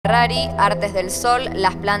Ferrari, Artes del Sol,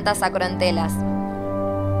 las plantas Acro en Telas.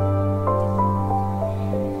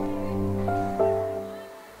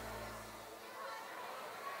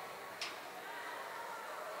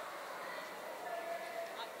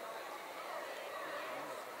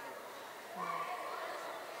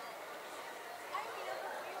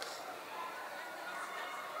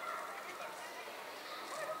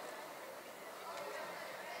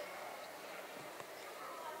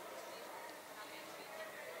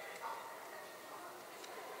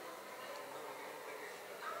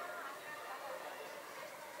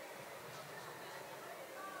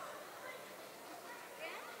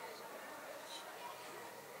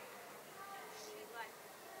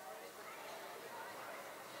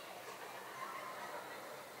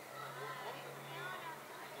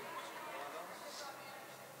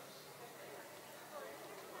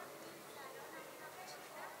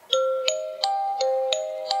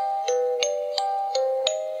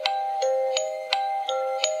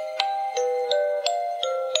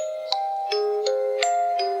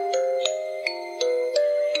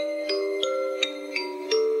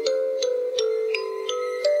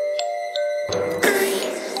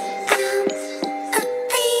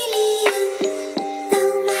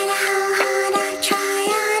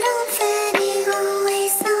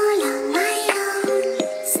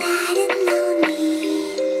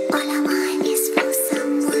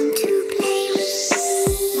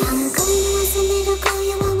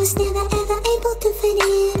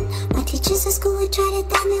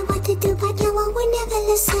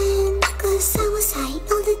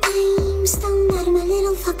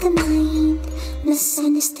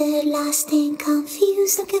 Misunderstood, lost and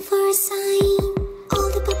confused, looking for a sign. All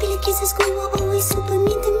the popular kids at school were always super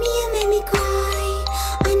mean to me and made me cry.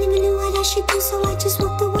 I never knew what I should do, so I just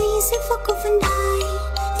walked away and said fuck off and die.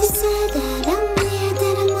 They said that I'm weird,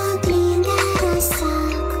 that I'm ugly, and that I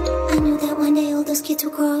suck. I knew that one day all those kids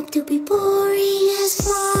would grow up to be boring as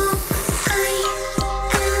fuck.